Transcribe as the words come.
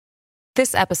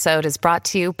This episode is brought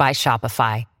to you by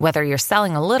Shopify. Whether you're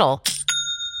selling a little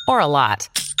or a lot,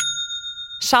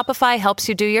 Shopify helps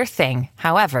you do your thing,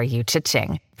 however you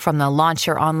cha-ching. From the launch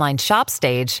your online shop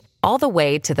stage, all the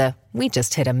way to the we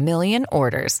just hit 1 million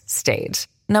orders stage.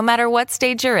 No matter what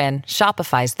stage you're in,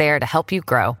 Shopify's there to help you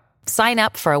grow. Sign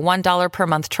up for a $1 per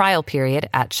month trial period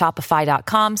at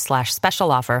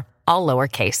shopify.com/special offer, all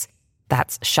lowercase.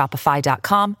 That's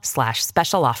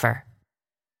shopify.com/special offer.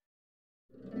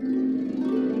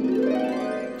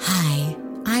 Hi,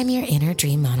 I'm your inner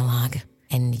dream monologue,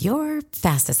 and you're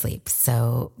fast asleep,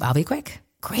 so I'll be quick.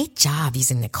 Great job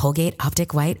using the Colgate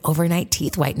Optic White Overnight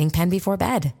Teeth Whitening Pen before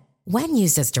bed. When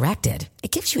used as directed,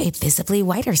 it gives you a visibly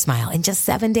whiter smile in just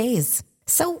 7 days.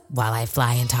 So while I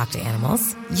fly and talk to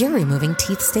animals, you're removing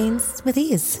teeth stains with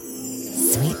ease.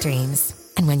 Sweet dreams.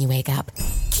 And when you wake up,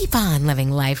 keep on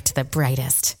living life to the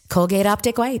brightest. Colgate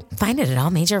Optic White. Find it at all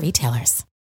major retailers.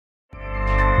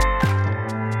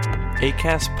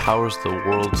 Acast powers the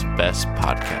world's best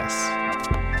podcasts.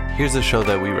 Here's a show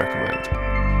that we recommend.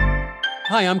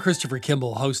 Hi, I'm Christopher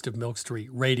Kimball, host of Milk Street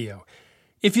Radio.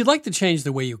 If you'd like to change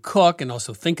the way you cook and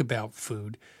also think about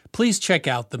food, please check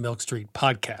out the Milk Street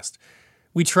podcast.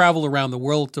 We travel around the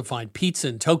world to find pizza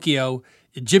in Tokyo,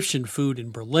 Egyptian food in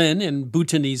Berlin, and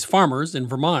Bhutanese farmers in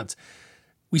Vermont.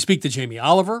 We speak to Jamie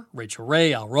Oliver, Rachel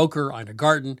Ray, Al Roker, Ina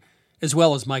Garten, as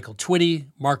well as Michael Twitty,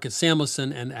 Marcus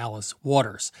Samuelson, and Alice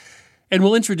Waters. And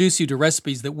we'll introduce you to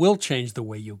recipes that will change the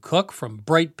way you cook, from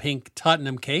bright pink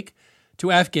Tottenham cake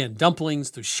to Afghan dumplings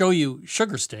to shoyu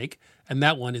sugar steak, and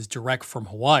that one is direct from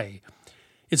Hawaii.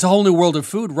 It's a whole new world of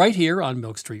food right here on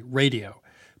Milk Street Radio.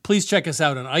 Please check us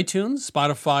out on iTunes,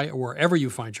 Spotify, or wherever you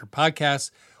find your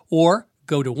podcasts, or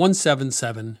go to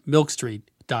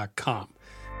 177milkstreet.com.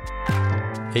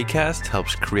 Acast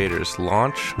helps creators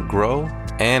launch, grow,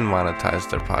 and monetize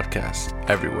their podcasts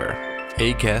everywhere.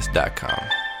 Acast.com.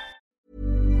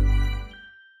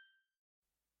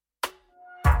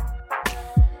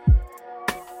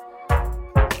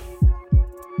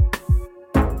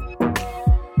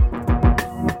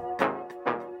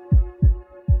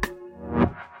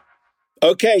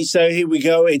 Okay, so here we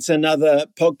go. It's another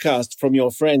podcast from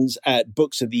your friends at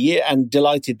Books of the Year, and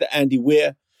delighted that Andy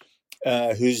Weir,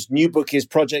 whose new book is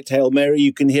Project Hail Mary,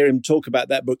 you can hear him talk about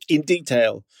that book in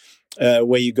detail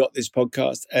where you got this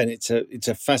podcast. And it's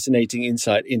a fascinating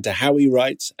insight into how he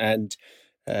writes and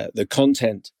the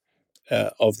content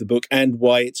of the book, and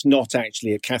why it's not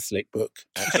actually a Catholic book.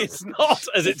 It's not,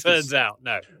 as it turns out,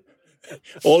 no.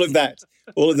 All of that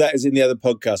is in the other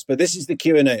podcast. But this is the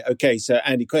Q&A. Okay, so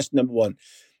Andy, question number one.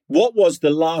 What was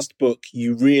the last book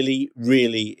you really,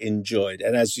 really enjoyed?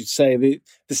 And as you say, the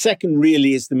second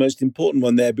really is the most important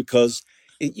one there, because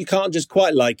you can't just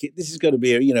quite like it. This has got to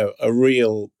be a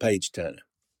real page turner.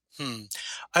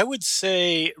 I would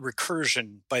say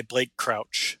Recursion by Blake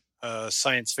Crouch, a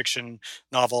science fiction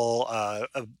novel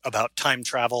about time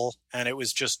travel. And it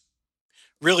was just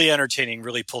really entertaining,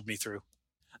 really pulled me through.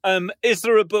 Is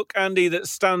there a book, Andy, that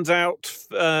stands out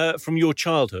from your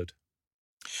childhood?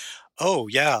 Oh,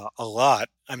 yeah, a lot.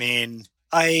 I mean,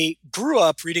 I grew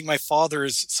up reading my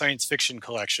father's science fiction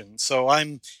collection. So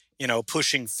I'm,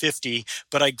 pushing 50,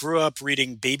 but I grew up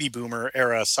reading baby boomer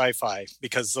era sci-fi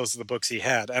because those are the books he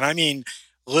had. And I mean,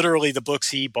 literally the books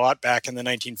he bought back in the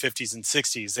 1950s and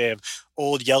 60s. They have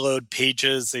old yellowed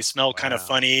pages. They smell kind of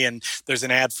funny. And there's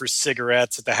an ad for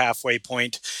cigarettes at the halfway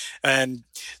point. And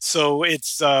so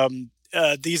it's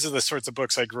these are the sorts of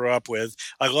books I grew up with.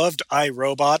 I loved I,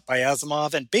 Robot by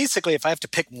Asimov. And basically, if I have to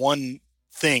pick one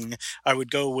thing, I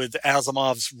would go with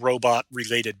Asimov's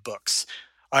robot-related books.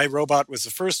 I, Robot was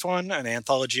the first one, an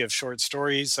anthology of short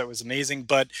stories that was amazing.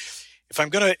 But if I'm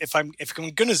gonna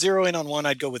zero in on one,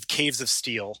 I'd go with Caves of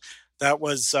Steel. That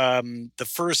was the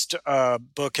first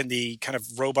book in the kind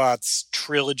of robots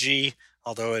trilogy,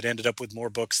 although it ended up with more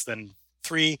books than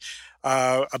 3.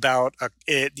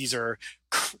 These are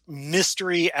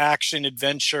mystery, action,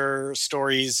 adventure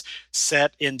stories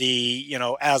set in the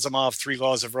Asimov 3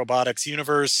 Laws of Robotics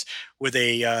universe, with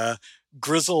a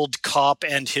grizzled cop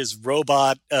and his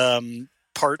robot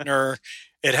partner.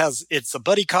 It's a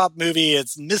buddy cop movie.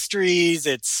 It's mysteries.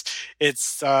 It's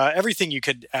everything you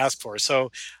could ask for.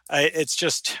 So I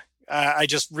just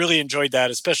really enjoyed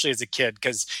that, especially as a kid,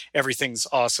 because everything's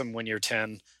awesome when you're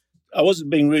 10. I wasn't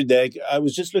being rude there. I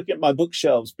was just looking at my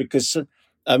bookshelves, because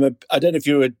I don't know if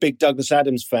you're a big Douglas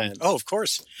Adams fan. Oh, of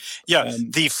course. Yeah,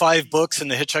 the 5 books in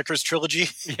the Hitchhiker's trilogy.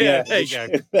 Yeah, there you go.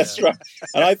 That's right.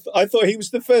 And I thought he was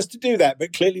the first to do that,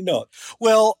 but clearly not.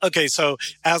 Well, okay, so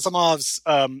Asimov's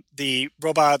the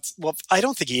robots. Well, I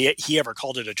don't think he ever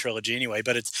called it a trilogy anyway,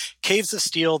 but it's Caves of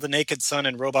Steel, The Naked Sun,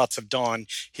 and Robots of Dawn.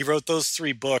 He wrote those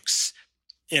 3 books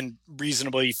in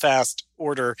reasonably fast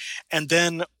order, and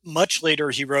then much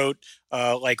later he wrote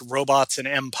like Robots and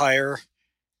Empire,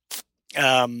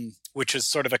 which is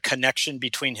sort of a connection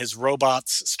between his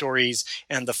robots stories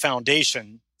and the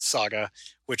Foundation saga,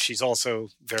 which he's also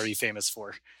very famous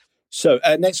for. So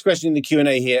next question in the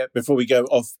Q&A here, before we go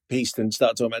off piste and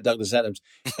start talking about Douglas Adams.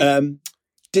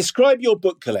 Describe your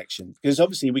book collection, because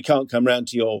obviously we can't come round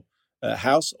to your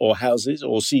house or houses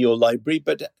or see your library,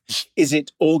 but is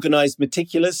it organized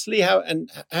meticulously? How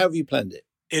have you planned it?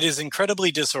 It is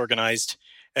incredibly disorganized.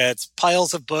 It's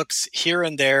piles of books here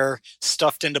and there,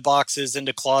 stuffed into boxes,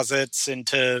 into closets,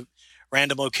 into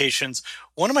random locations.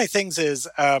 One of my things is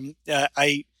I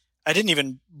didn't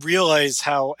even realize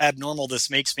how abnormal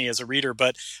this makes me as a reader,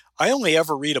 but I only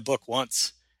ever read a book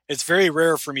once. It's very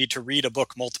rare for me to read a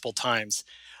book multiple times.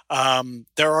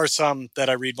 There are some that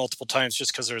I read multiple times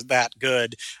just because they're that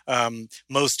good.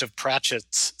 Most of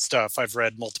Pratchett's stuff I've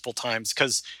read multiple times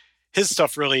because his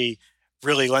stuff really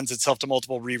lends itself to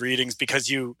multiple rereadings because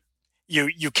you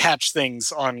catch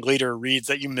things on later reads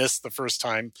that you missed the first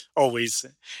time always.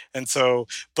 And so,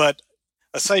 but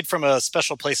aside from a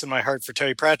special place in my heart for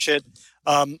Terry Pratchett,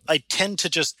 I tend to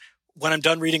just, when I'm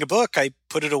done reading a book, I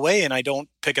put it away and I don't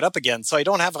pick it up again. So I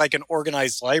don't have like an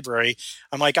organized library.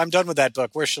 I'm like, I'm done with that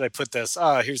book. Where should I put this?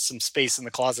 Here's some space in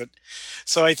the closet.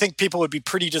 So I think people would be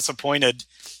pretty disappointed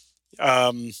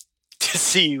to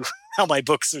see how my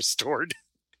books are stored.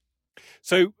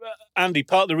 So, Andy,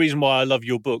 part of the reason why I love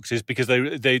your books is because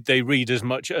they read as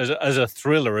much as a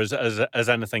thriller as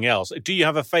anything else. Do you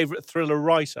have a favorite thriller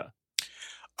writer?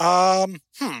 I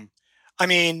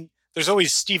mean, there's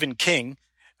always Stephen King.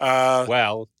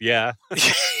 Well, yeah.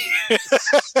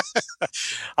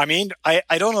 I mean,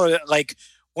 I don't know. Like,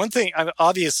 one thing,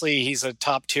 obviously, he's a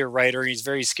top tier writer. He's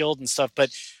very skilled and stuff.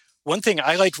 But one thing,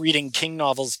 I like reading King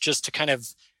novels just to kind of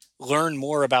learn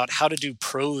more about how to do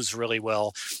prose really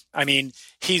well. I mean,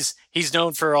 he's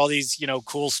known for all these,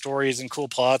 cool stories and cool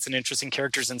plots and interesting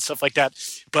characters and stuff like that.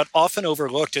 But often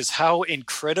overlooked is how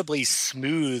incredibly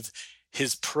smooth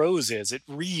his prose is. It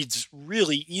reads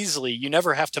really easily. You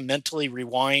never have to mentally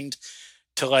rewind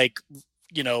to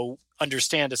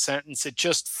understand a sentence. It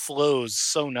just flows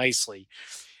so nicely.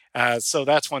 So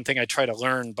that's one thing I try to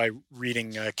learn by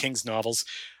reading King's novels.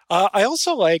 I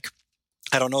also like,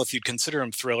 I don't know if you'd consider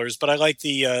them thrillers, but I like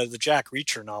the Jack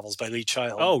Reacher novels by Lee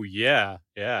Child. Oh, yeah.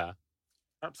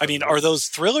 Absolutely. I mean, are those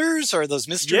thrillers? Are those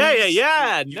mysteries?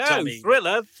 Yeah. No,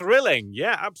 thriller, thrilling.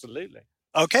 Yeah, absolutely.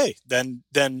 Okay, then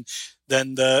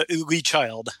the Lee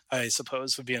Child, I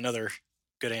suppose, would be another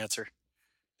good answer.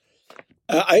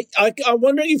 I'm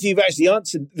wondering if you've actually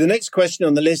answered. The next question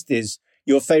on the list is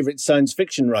your favorite science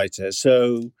fiction writer.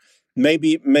 So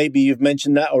maybe you've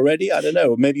mentioned that already. I don't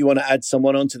know. Maybe you want to add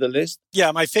someone onto the list.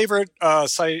 Yeah, my favorite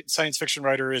science fiction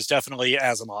writer is definitely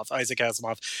Isaac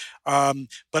Asimov.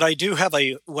 But I do have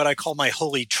what I call my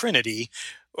holy trinity.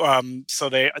 So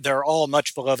they're all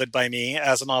much beloved by me.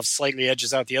 Asimov slightly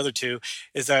edges out the other two.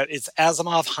 Is that it's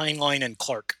Asimov, Heinlein, and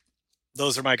Clarke.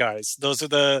 Those are my guys. Those are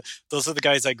the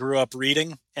guys I grew up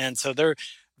reading, and so they're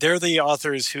the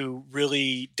authors who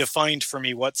really defined for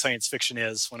me what science fiction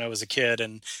is when I was a kid,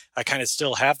 and I kind of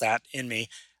still have that in me.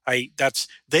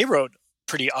 They wrote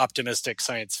pretty optimistic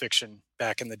science fiction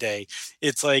back in the day.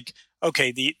 It's like,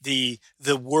 okay, the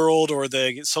world or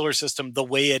the solar system, the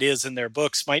way it is in their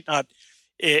books might not.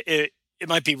 It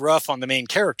might be rough on the main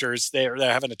characters. They're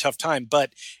having a tough time,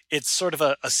 but it's sort of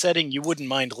a setting you wouldn't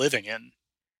mind living in.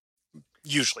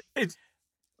 Usually,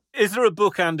 is there a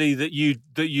book, Andy, that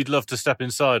you'd love to step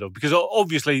inside of? Because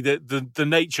obviously the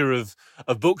nature of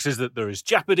books is that there is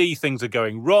jeopardy, things are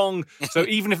going wrong. So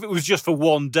even if it was just for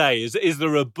one day, is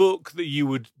there a book that you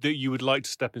would like to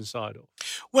step inside of?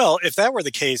 Well, if that were the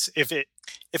case, if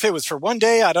it was for one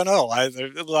day, I don't know.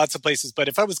 There are lots of places, but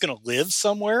if I was going to live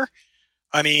somewhere.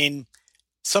 I mean,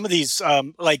 some of these,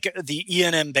 like the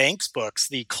E.N.M. Banks books,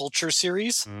 the Culture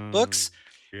series books,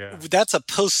 that's a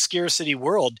post-scarcity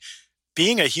world.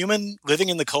 Being a human living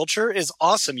in the culture is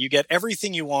awesome. You get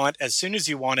everything you want as soon as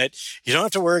you want it. You don't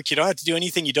have to work. You don't have to do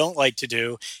anything you don't like to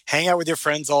do. Hang out with your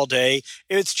friends all day.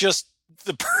 It's just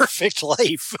the perfect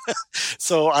life.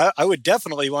 So I would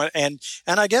definitely want, and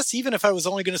I guess even if I was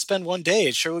only going to spend one day,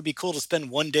 it sure would be cool to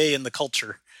spend one day in the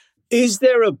culture. Is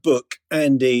there a book,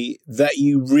 Andy, that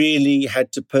you really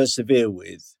had to persevere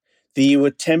with that you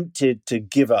were tempted to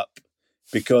give up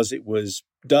because it was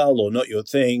dull or not your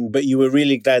thing, but you were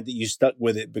really glad that you stuck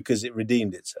with it because it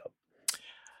redeemed itself?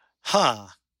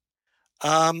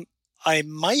 I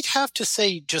might have to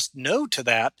say just no to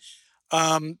that,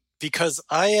 because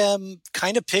I am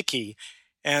kind of picky.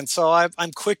 And so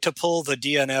I'm quick to pull the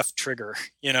DNF trigger,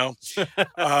 you know?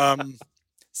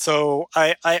 So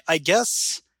I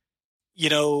guess, you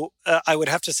know, I would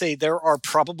have to say there are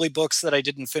probably books that I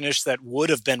didn't finish that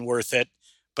would have been worth it,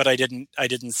 but I didn't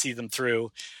see them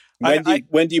through. When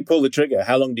do you pull the trigger?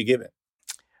 How long do you give it?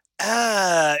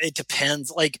 It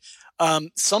depends. Like,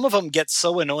 some of them get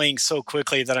so annoying so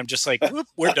quickly that I'm just like, whoop,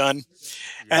 we're done.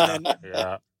 And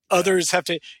then others have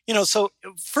to, you know, so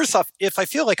first off, if I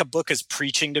feel like a book is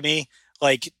preaching to me,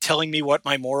 like telling me what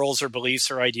my morals or beliefs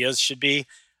or ideas should be,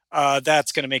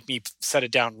 that's going to make me set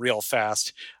it down real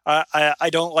fast. I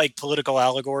don't like political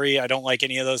allegory. I don't like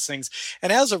any of those things.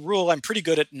 And as a rule, I'm pretty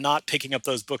good at not picking up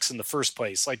those books in the first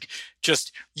place. Like,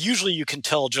 just usually you can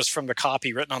tell just from the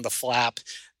copy written on the flap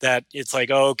that it's like,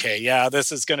 oh, okay, yeah,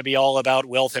 this is going to be all about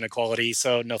wealth inequality.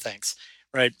 So no thanks.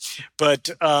 Right. But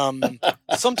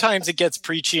sometimes it gets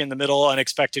preachy in the middle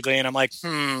unexpectedly. And I'm like,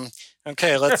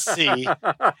 okay, let's see.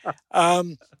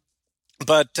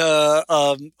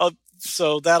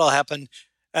 So that'll happen.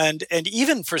 And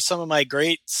even for some of my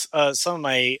greats, some of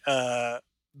my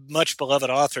much beloved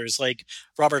authors like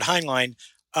Robert Heinlein,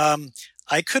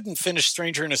 I couldn't finish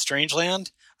Stranger in a Strange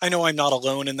Land. I know I'm not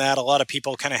alone in that. A lot of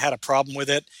people kind of had a problem with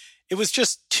it. It was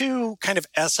just too kind of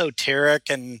esoteric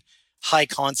and high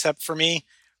concept for me.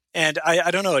 And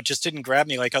I don't know, it just didn't grab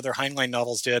me like other Heinlein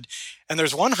novels did. And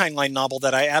there's one Heinlein novel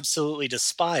that I absolutely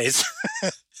despise,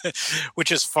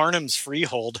 which is Farnham's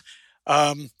Freehold.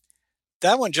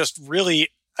 That one just really,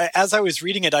 as I was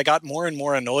reading it, I got more and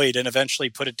more annoyed and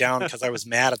eventually put it down because I was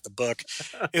mad at the book.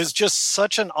 It was just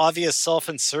such an obvious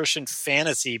self-insertion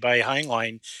fantasy by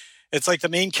Heinlein. It's like the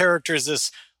main character is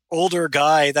this older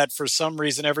guy that for some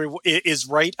reason is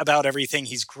right about everything.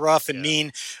 He's gruff and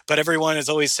mean, but everyone is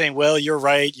always saying, well, you're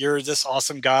right. You're this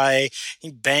awesome guy.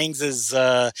 He bangs his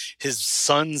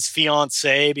son's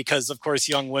fiance because, of course,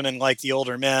 young women like the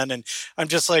older men. And I'm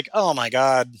just like, oh, my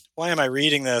God, why am I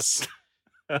reading this?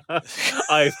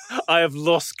 I have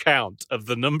lost count of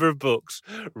the number of books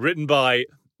written by,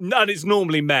 and it's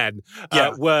normally men,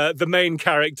 where the main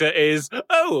character is,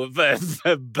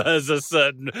 there's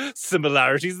certain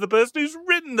similarities to the person who's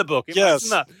written the book. Imagine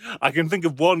that. I can think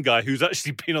of one guy who's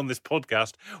actually been on this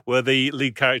podcast where the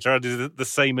lead character had the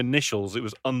same initials. It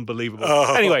was unbelievable.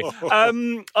 Anyway,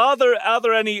 are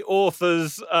there any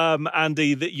authors,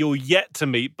 Andy, that you're yet to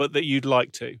meet but that you'd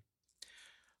like to?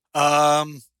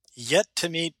 Yet to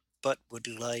meet but would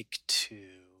like to.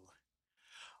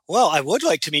 Well, I would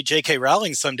like to meet J.K.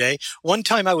 Rowling someday. One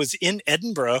time I was in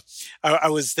Edinburgh. I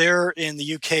was there in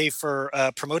the UK for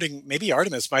promoting maybe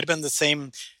Artemis. Might have been the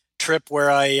same trip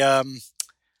where I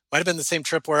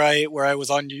was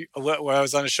on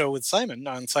a show with Simon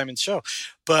on Simon's show.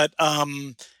 But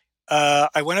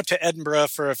I went up to Edinburgh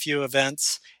for a few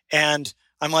events, and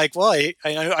I'm like, well,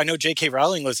 I know J.K.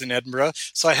 Rowling lives in Edinburgh,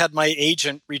 so I had my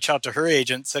agent reach out to her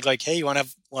agent, said like, hey, you want to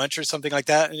have lunch or something like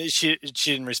that? And she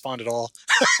didn't respond at all.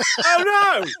 Oh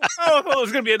no! Oh, I thought it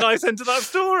was going to be a nice end to that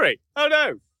story. Oh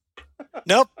no!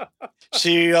 Nope.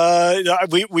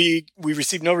 We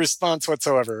received no response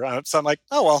whatsoever. So I'm like,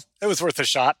 oh well, it was worth a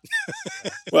shot.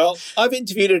 Well, I've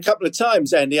interviewed her a couple of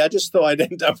times, Andy. I just thought I'd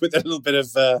end up with a little bit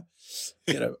of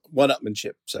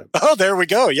one-upmanship. So there we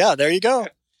go. Yeah, there you go.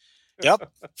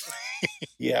 Yep.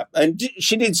 Yeah, and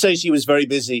she did say she was very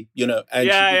busy, And Not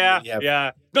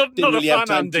a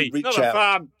fan, Andy. Not a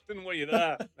fan. Didn't want you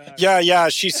there. Yeah.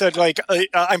 She said, like,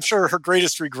 I'm sure her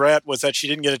greatest regret was that she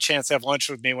didn't get a chance to have lunch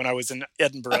with me when I was in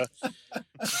Edinburgh.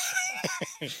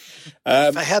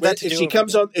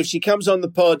 If she comes on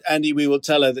the pod, Andy, we will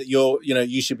tell her that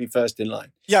you should be first in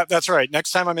line. Yeah, that's right.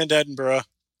 Next time I'm in Edinburgh.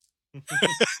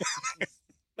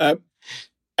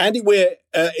 Andy Weir,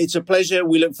 it's a pleasure.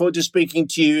 We look forward to speaking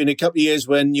to you in a couple of years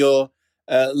when your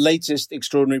latest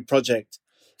extraordinary project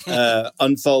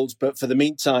unfolds. But for the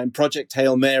meantime, Project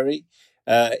Hail Mary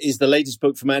is the latest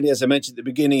book from Andy. As I mentioned at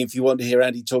the beginning, if you want to hear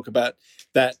Andy talk about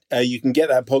that, you can get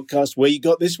that podcast where you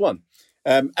got this one.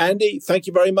 Andy, thank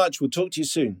you very much. We'll talk to you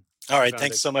soon. All right.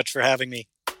 Thanks so much for having me.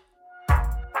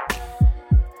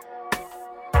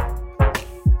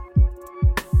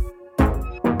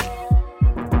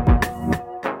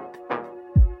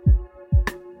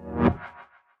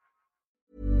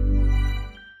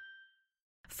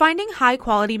 Finding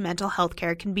high-quality mental health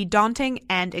care can be daunting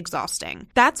and exhausting.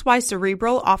 That's why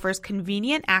Cerebral offers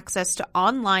convenient access to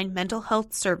online mental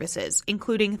health services,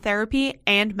 including therapy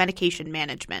and medication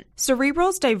management.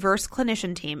 Cerebral's diverse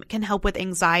clinician team can help with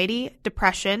anxiety,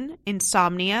 depression,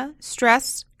 insomnia,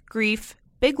 stress, grief,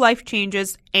 big life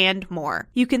changes, and more.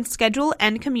 You can schedule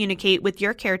and communicate with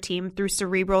your care team through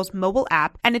Cerebral's mobile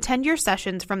app and attend your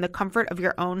sessions from the comfort of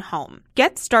your own home.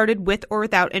 Get started with or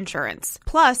without insurance.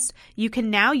 Plus, you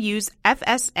can now use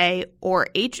FSA or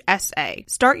HSA.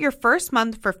 Start your first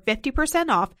month for 50%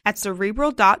 off at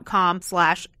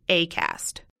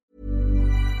Cerebral.com/ACAST.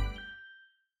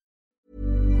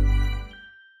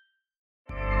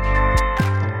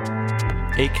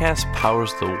 Acast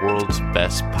powers the world's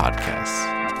best podcasts.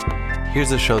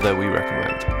 Here's a show that we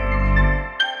recommend.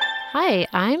 Hi,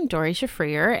 I'm Dori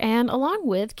Shafrir, and along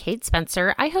with Kate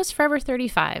Spencer, I host Forever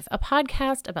 35, a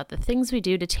podcast about the things we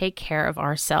do to take care of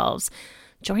ourselves.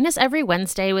 Join us every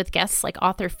Wednesday with guests like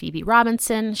author Phoebe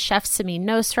Robinson, chef Samin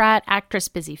Nosrat, actress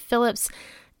Busy Phillips,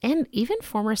 and even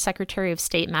former Secretary of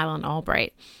State Madeleine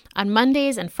Albright. On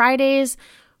Mondays and Fridays,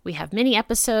 we have mini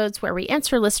episodes where we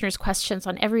answer listeners' questions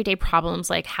on everyday problems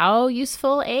like how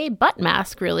useful a butt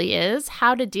mask really is,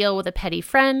 how to deal with a petty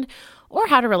friend, or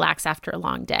how to relax after a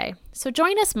long day. So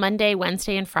join us Monday,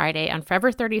 Wednesday, and Friday on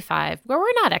Forever 35, where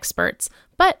we're not experts,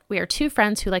 but we are two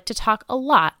friends who like to talk a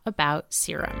lot about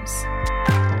serums.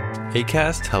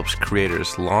 Acast helps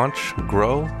creators launch,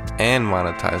 grow, and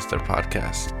monetize their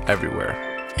podcasts everywhere.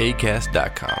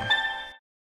 Acast.com.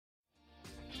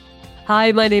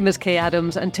 Hi, my name is Kay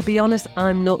Adams, and to be honest,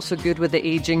 I'm not so good with the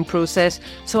ageing process,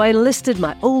 so I enlisted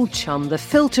my old chum, the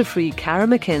filter-free Cara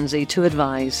McKenzie, to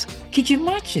advise. Could you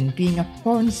imagine being a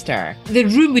porn star? The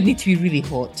room would need to be really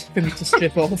hot for me to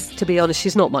strip off. To be honest,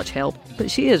 she's not much help,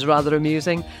 but she is rather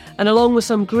amusing. And along with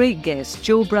some great guests,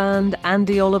 Joe Brand,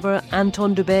 Andy Oliver,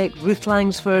 Anton Dubeck, Ruth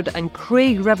Langsford, and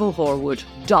Craig Revel-Horwood,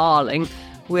 darling,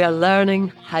 we are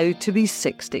learning how to be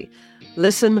 60.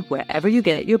 Listen wherever you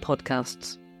get your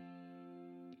podcasts.